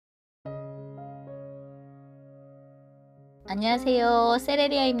안녕하세요,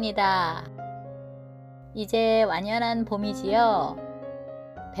 세레리아입니다. 이제 완연한 봄이지요.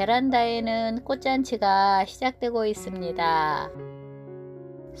 베란다에는 꽃잔치가 시작되고 있습니다.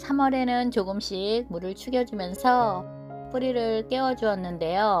 3월에는 조금씩 물을 축여주면서 뿌리를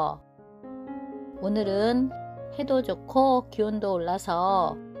깨워주었는데요. 오늘은 해도 좋고 기온도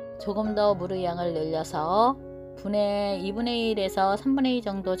올라서 조금 더 물의 양을 늘려서 분의 2분의 1에서 3분의 2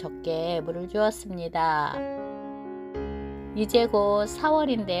 정도 적게 물을 주었습니다. 이제 곧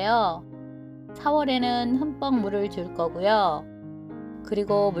 4월인데요. 4월에는 흠뻑 물을 줄 거고요.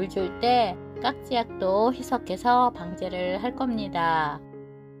 그리고 물 줄 때 깍지약도 희석해서 방제를 할 겁니다.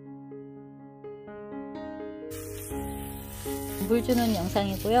 물 주는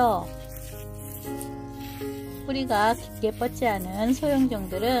영상이고요. 뿌리가 깊게 뻗지 않은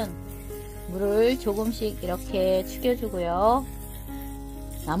소형종들은 물을 조금씩 이렇게 축여주고요.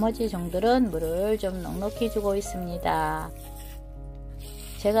 나머지 종들은 물을 좀 넉넉히 주고 있습니다.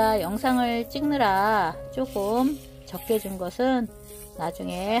 제가 영상을 찍느라 조금 적게 준 것은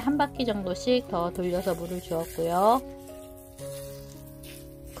나중에 한 바퀴 정도씩 더 돌려서 물을 주었고요.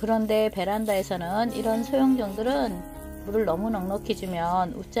 그런데 베란다에서는 이런 소형종들은 물을 너무 넉넉히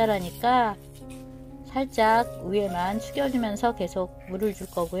주면 웃자라니까 살짝 위에만 축여주면서 계속 물을 줄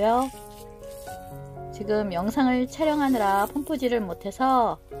거고요. 지금 영상을 촬영하느라 펌프질을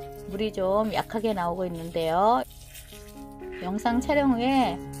못해서 물이 좀 약하게 나오고 있는데요. 영상 촬영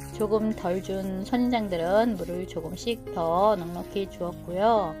후에 조금 덜 준 선인장들은 물을 조금씩 더 넉넉히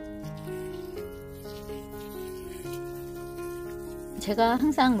주었고요. 제가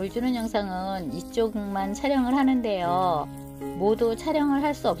항상 물 주는 영상은 이쪽만 촬영을 하는데요. 모두 촬영을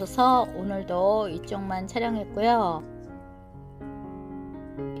할 수 없어서 오늘도 이쪽만 촬영했고요.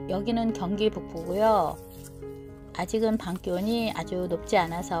 여기는 경기 북부고요. 아직은 밤 기온이 아주 높지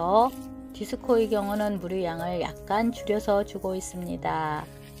않아서 디스코의 경우는 물의 양을 약간 줄여서 주고 있습니다.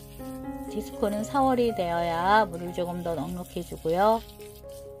 디스코는 4월이 되어야 물을 조금 더 넉넉히 주고요.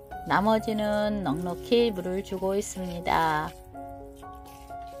 나머지는 넉넉히 물을 주고 있습니다.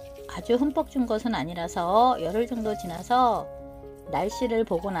 아주 흠뻑 준 것은 아니라서 열흘 정도 지나서 날씨를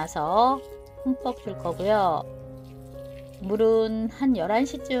보고 나서 흠뻑 줄 거고요. 물은 한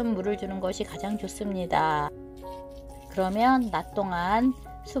 11시쯤 물을 주는 것이 가장 좋습니다. 그러면 낮 동안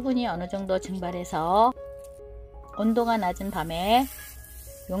수분이 어느 정도 증발해서 온도가 낮은 밤에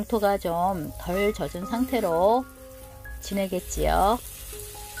용토가 좀 덜 젖은 상태로 지내겠지요.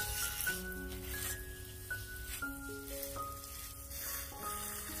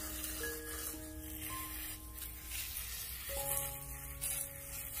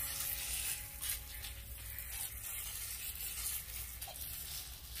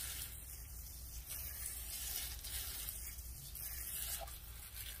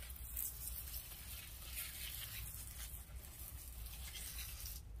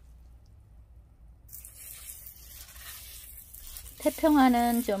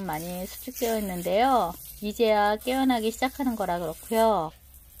 태평화는 좀 많이 수축되어 있는데요. 이제야 깨어나기 시작하는 거라 그렇고요.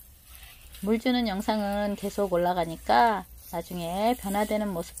 물 주는 영상은 계속 올라가니까 나중에 변화되는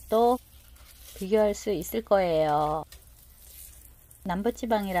모습도 비교할 수 있을 거예요.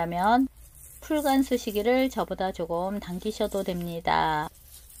 남부지방이라면 풀간수 시기를 저보다 조금 당기셔도 됩니다.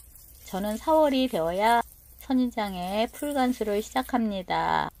 저는 4월이 되어야 선인장에 풀간수를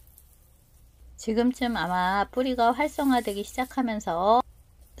시작합니다. 지금쯤 아마 뿌리가 활성화되기 시작하면서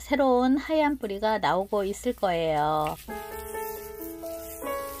새로운 하얀 뿌리가 나오고 있을 거예요.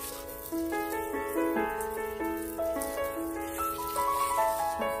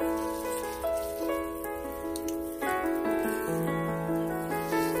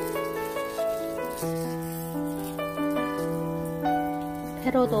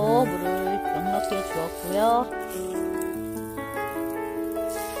 페로도 물을 넉넉히 주었고요.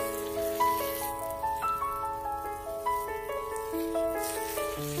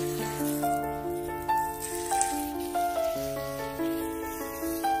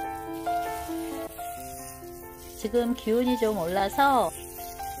 지금 기온이 좀 올라서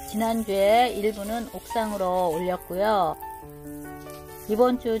지난주에 일부는 옥상으로 올렸고요.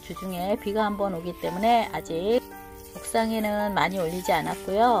 이번 주 주중에 비가 한번 오기 때문에 아직 옥상에는 많이 올리지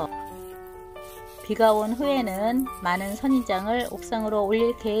않았고요. 비가 온 후에는 많은 선인장을 옥상으로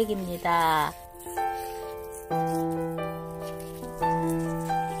올릴 계획입니다.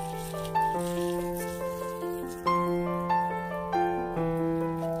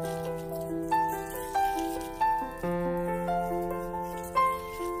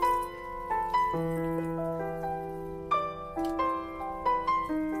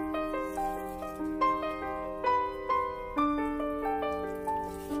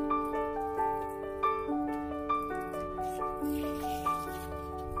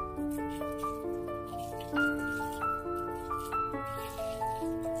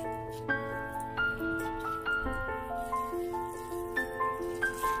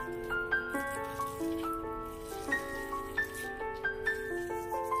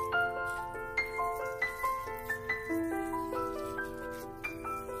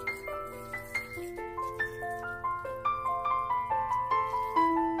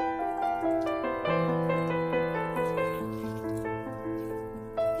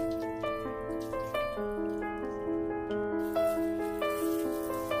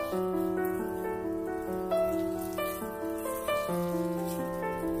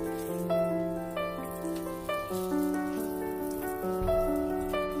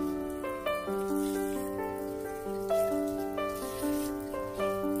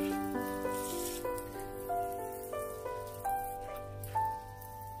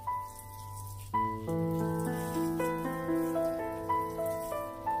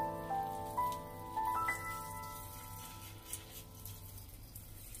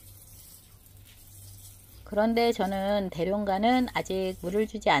 그런데 저는 대룡가는 아직 물을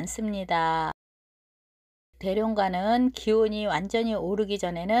주지 않습니다. 대룡가는 기온이 완전히 오르기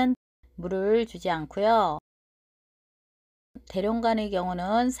전에는 물을 주지 않고요. 대룡간의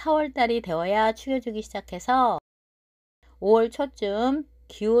경우는 4월달이 되어야 축여주기 시작해서 5월 초쯤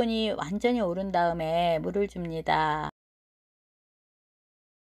기온이 완전히 오른 다음에 물을 줍니다.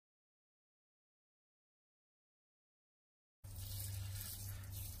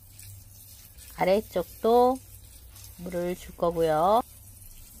 아래쪽도 물을 줄 거고요.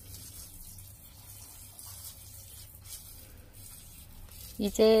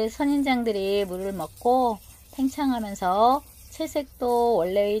 이제 선인장들이 물을 먹고 팽창하면서 채색도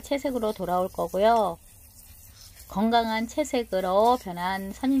원래의 채색으로 돌아올 거고요. 건강한 채색으로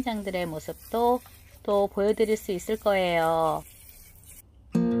변한 선인장들의 모습도 또 보여드릴 수 있을 거예요.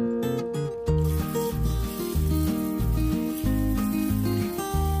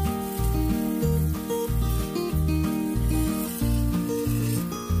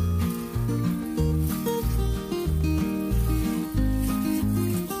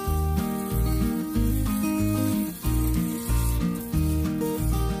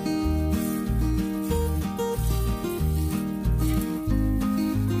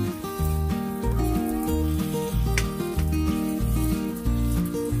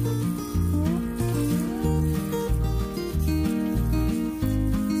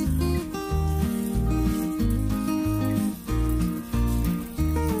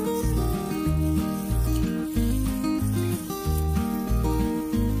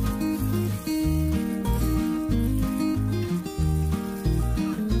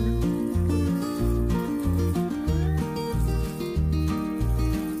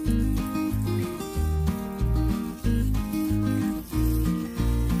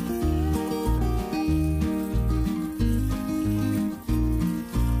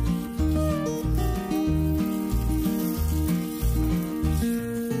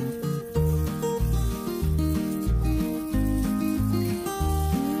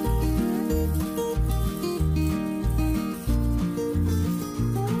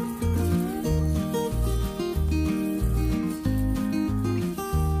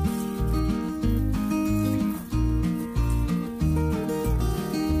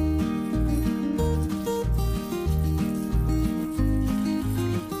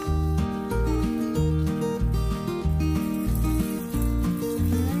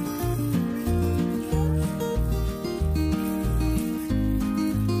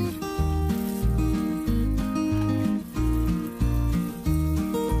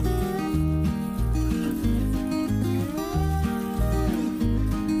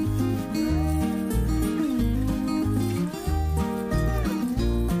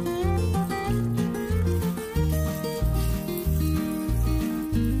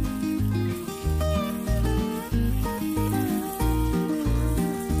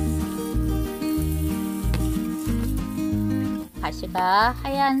 가시가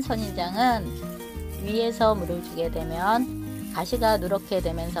하얀 선인장은 위에서 물을 주게 되면 가시가 누렇게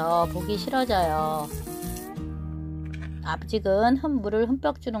되면서 보기 싫어져요. 아직은 물을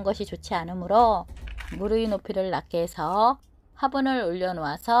흠뻑 주는 것이 좋지 않으므로 물의 높이를 낮게 해서 화분을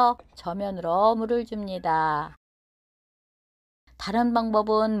올려놓아서 저면으로 물을 줍니다. 다른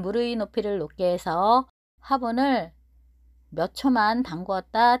방법은 물의 높이를 높게 해서 화분을 몇 초만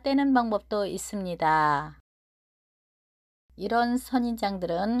담그었다 떼는 방법도 있습니다. 이런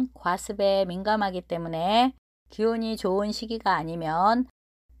선인장들은 과습에 민감하기 때문에 기온이 좋은 시기가 아니면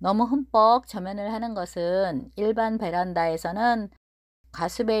너무 흠뻑 저면을 하는 것은 일반 베란다에서는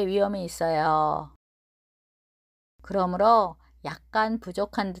과습의 위험이 있어요. 그러므로 약간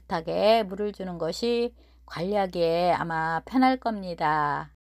부족한 듯하게 물을 주는 것이 관리하기에 아마 편할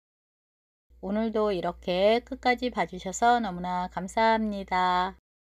겁니다. 오늘도 이렇게 끝까지 봐주셔서 너무나 감사합니다.